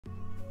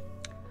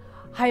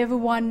Hi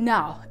everyone,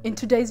 now in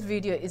today's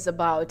video is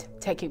about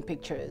taking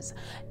pictures.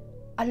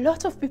 A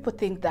lot of people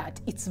think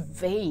that it's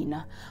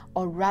vain,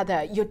 or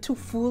rather you're too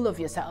full of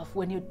yourself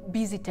when you're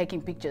busy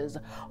taking pictures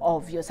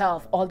of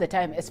yourself all the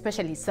time,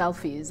 especially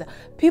selfies.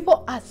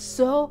 People are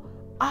so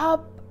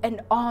up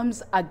and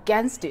arms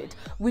against it.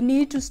 We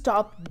need to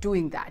stop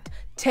doing that.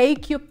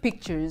 Take your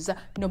pictures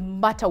no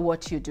matter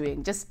what you're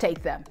doing. Just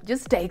take them.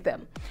 Just take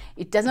them.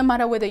 It doesn't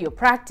matter whether you're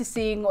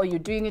practicing or you're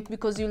doing it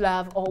because you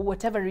love or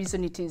whatever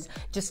reason it is.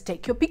 Just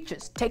take your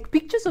pictures. Take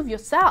pictures of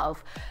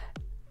yourself.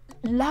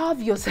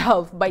 Love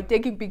yourself by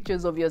taking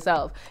pictures of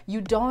yourself.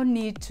 You don't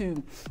need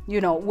to,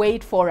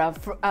 wait for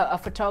a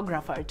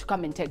photographer to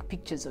come and take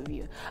pictures of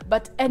you.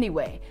 But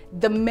anyway,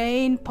 the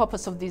main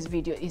purpose of this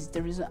video is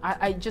the reason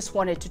I just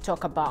wanted to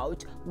talk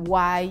about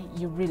why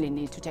you really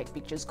need to take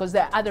pictures, because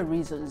there are other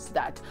reasons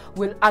that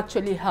will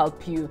actually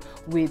help you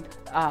with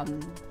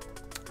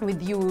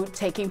you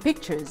taking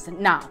pictures.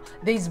 Now,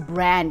 there's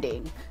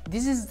branding.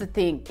 This is the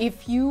thing.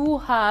 If you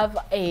have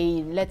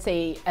let's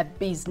say a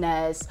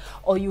business,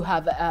 or you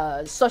have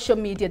a social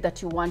media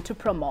that you want to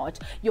promote,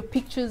 your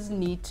pictures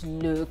need to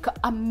look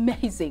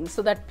amazing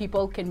so that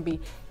people can be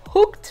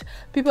hooked.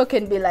 People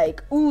can be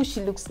like, "Ooh, she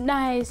looks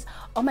nice.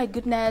 Oh my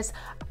goodness."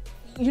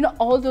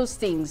 All those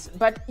things.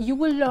 But you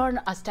will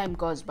learn as time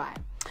goes by.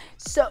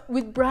 So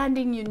with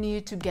branding, you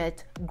need to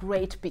get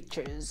great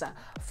pictures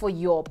for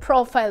your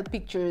profile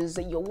pictures,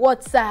 your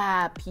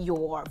WhatsApp,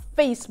 your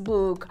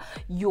Facebook,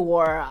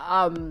 your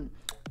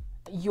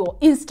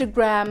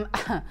Instagram.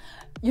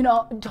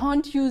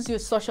 Don't use your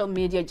social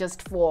media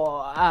just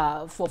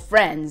for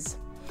friends.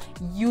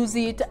 Use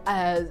it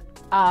as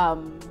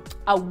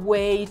a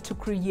way to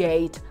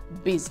create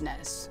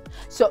business.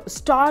 So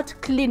start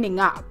cleaning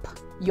up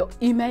your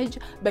image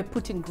by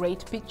putting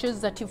great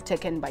pictures that you've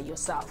taken by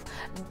yourself.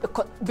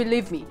 Because,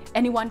 believe me,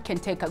 anyone can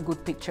take a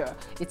good picture.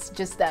 It's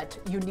just that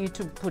you need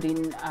to put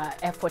in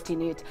effort in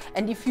it.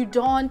 And if you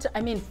don't,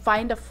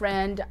 find a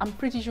friend. I'm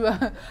pretty sure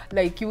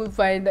like you will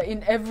find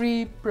in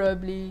every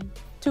probably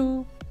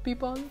 2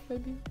 people,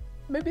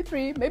 maybe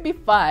 3, maybe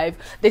 5,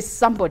 there's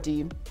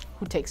somebody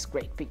who takes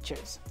great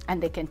pictures,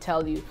 and they can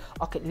tell you,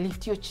 okay,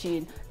 lift your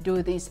chin,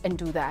 do this and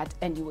do that,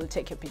 and you will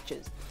take your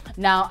pictures.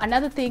 Now,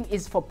 another thing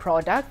is for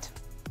product.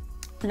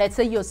 Let's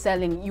say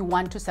you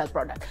want to sell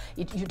product.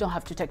 You don't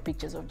have to take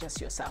pictures of just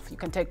yourself. You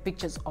can take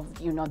pictures of,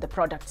 the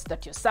products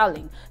that you're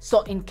selling.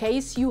 So in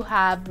case you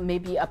have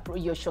maybe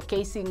you're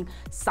showcasing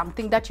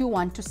something that you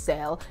want to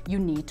sell, you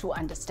need to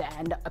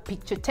understand a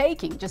picture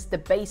taking, just the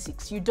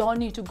basics. You don't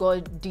need to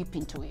go deep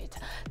into it.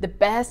 The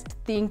best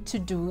thing to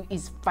do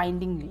is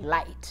finding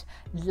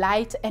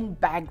light and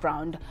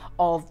background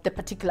of the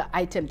particular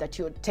item that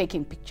you're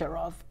taking picture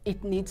of.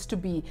 It needs to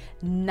be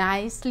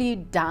nicely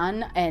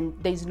done and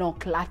there's no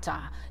clutter.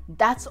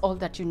 That's all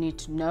that you need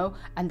to know.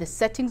 And the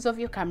settings of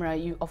your camera,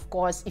 of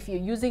course, if you're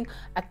using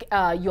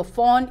your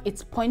phone,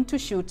 it's point to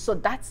shoot, so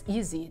that's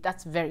easy.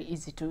 That's very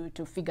easy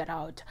to figure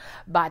out.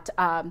 But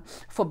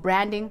for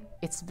branding,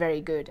 it's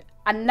very good.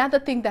 Another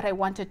thing that I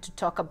wanted to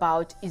talk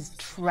about is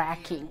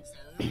tracking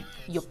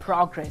your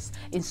progress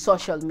in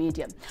social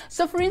media.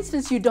 So for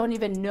instance, you don't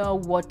even know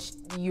what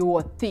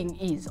your thing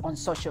is on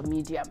social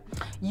media.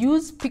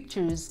 Use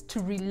pictures to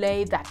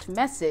relay that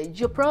message.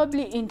 You're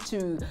probably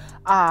into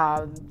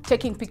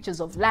taking pictures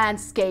of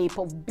landscape,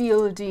 of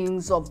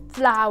buildings, of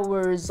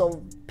flowers,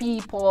 of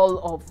people,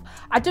 of,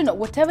 I don't know,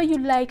 whatever you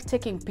like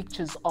taking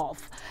pictures of.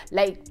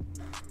 Like,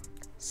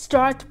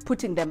 start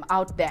putting them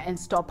out there and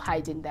stop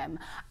hiding them.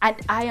 And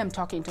I am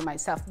talking to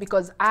myself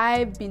because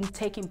I've been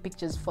taking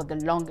pictures for the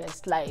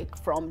longest, like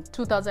from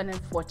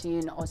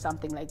 2014 or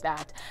something like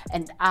that.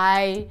 And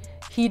I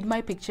hid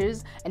my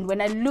pictures. And when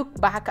I look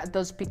back at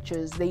those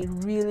pictures, they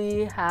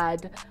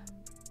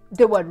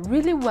were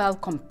really well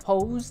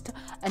composed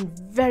and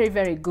very,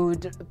 very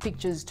good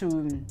pictures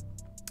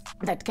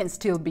that can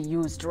still be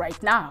used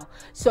right now.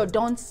 So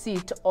don't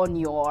sit on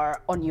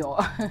your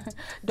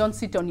don't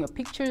sit on your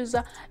pictures,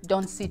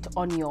 don't sit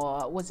on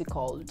your, what's it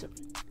called,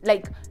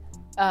 like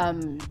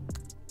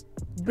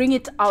bring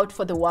it out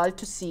for the world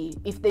to see.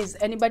 If there's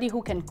anybody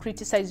who can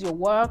criticize your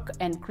work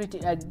and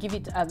give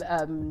it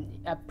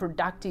a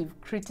productive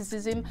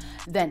criticism,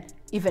 then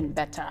even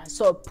better.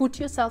 So put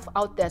yourself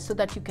out there so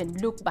that you can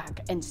look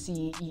back and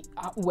see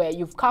where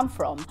you've come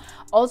from.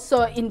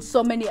 Also, in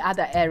so many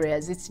other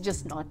areas, it's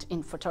just not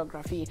in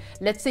photography.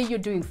 Let's say you're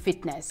doing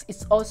fitness.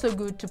 It's also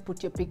good to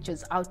put your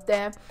pictures out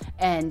there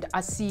and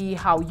see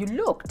how you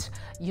looked.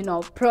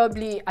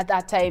 Probably at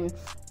that time,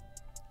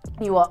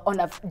 you are on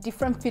a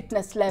different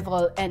fitness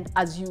level, and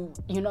as you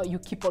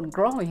keep on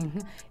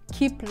growing,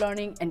 keep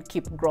learning and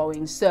keep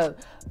growing. So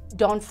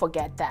don't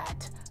forget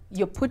that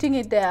you're putting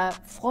it there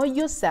for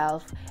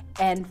yourself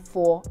and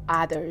for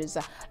others.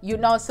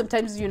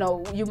 Sometimes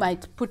you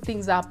might put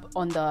things up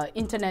on the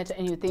internet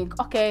and you think,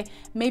 okay,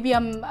 maybe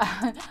I'm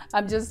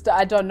just,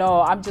 I don't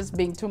know, I'm just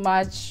being too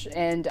much,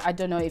 and I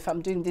don't know if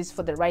I'm doing this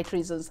for the right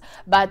reasons.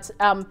 But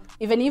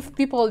even if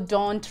people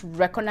don't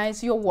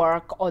recognize your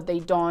work, or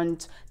they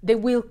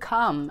will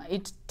come.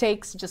 It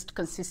takes just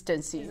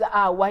consistency.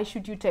 Why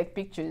should you take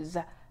pictures?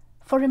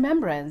 for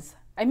remembrance.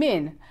 I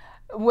mean,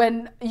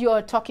 when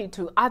you're talking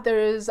to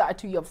others,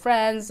 to your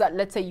friends,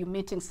 let's say you're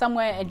meeting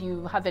somewhere and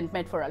you haven't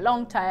met for a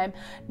long time,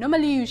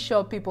 normally you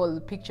show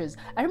people pictures.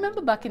 I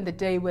remember back in the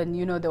day when,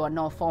 you know, there were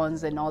no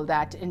phones and all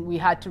that, and we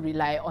had to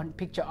rely on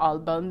picture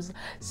albums.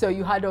 So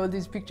you had all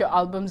these picture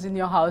albums in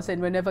your house,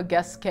 and whenever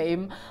guests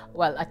came,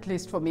 well, at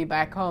least for me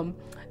back home,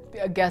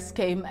 guests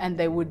came and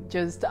they would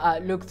just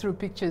look through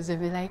pictures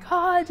and be like,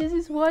 oh, this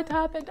is what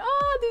happened.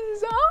 Oh, this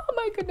is, oh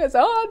my goodness.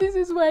 Oh, this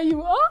is where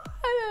you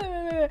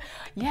are.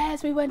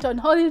 Yes, we went on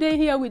holiday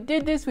here. We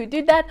did this, we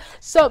did that.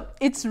 So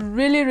it's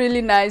really,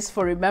 really nice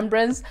for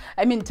remembrance.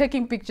 I mean,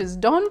 taking pictures,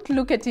 don't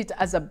look at it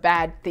as a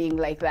bad thing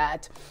like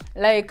that.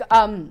 Like,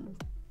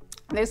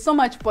 there's so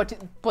much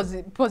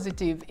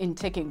positive in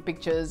taking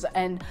pictures,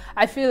 and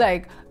I feel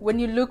like when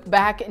you look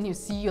back and you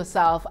see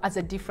yourself as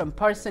a different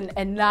person,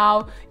 and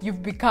now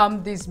you've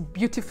become this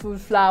beautiful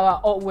flower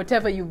or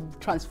whatever you've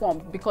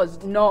transformed,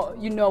 because no,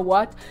 you know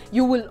what,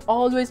 you will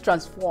always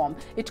transform.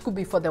 It could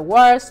be for the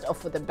worst or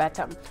for the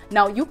better.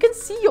 Now you can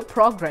see your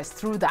progress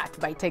through that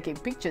by taking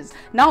pictures.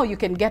 Now you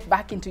can get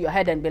back into your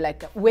head and be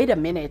like, wait a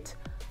minute,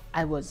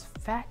 I was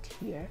fat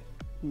here,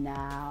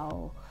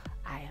 now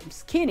I am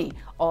skinny,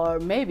 or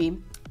maybe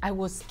I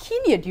was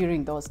skinnier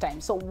during those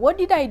times. So what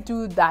did I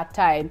do that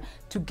time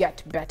to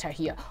get better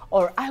here?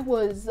 Or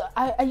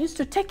I used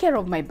to take care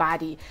of my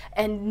body,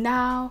 and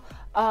now,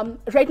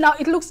 right now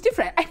it looks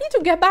different. I need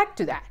to get back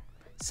to that.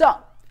 So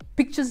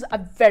pictures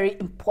are very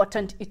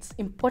important. It's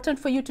important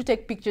for you to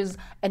take pictures,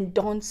 and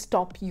don't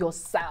stop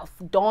yourself.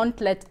 Don't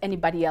let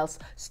anybody else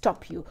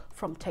stop you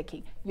from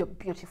taking your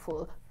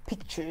beautiful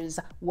pictures,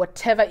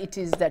 whatever it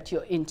is that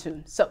you're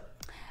into. So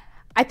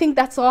I think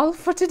that's all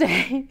for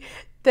today.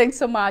 Thanks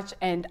so much,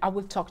 and I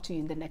will talk to you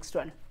in the next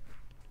one.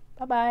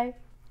 Bye-bye.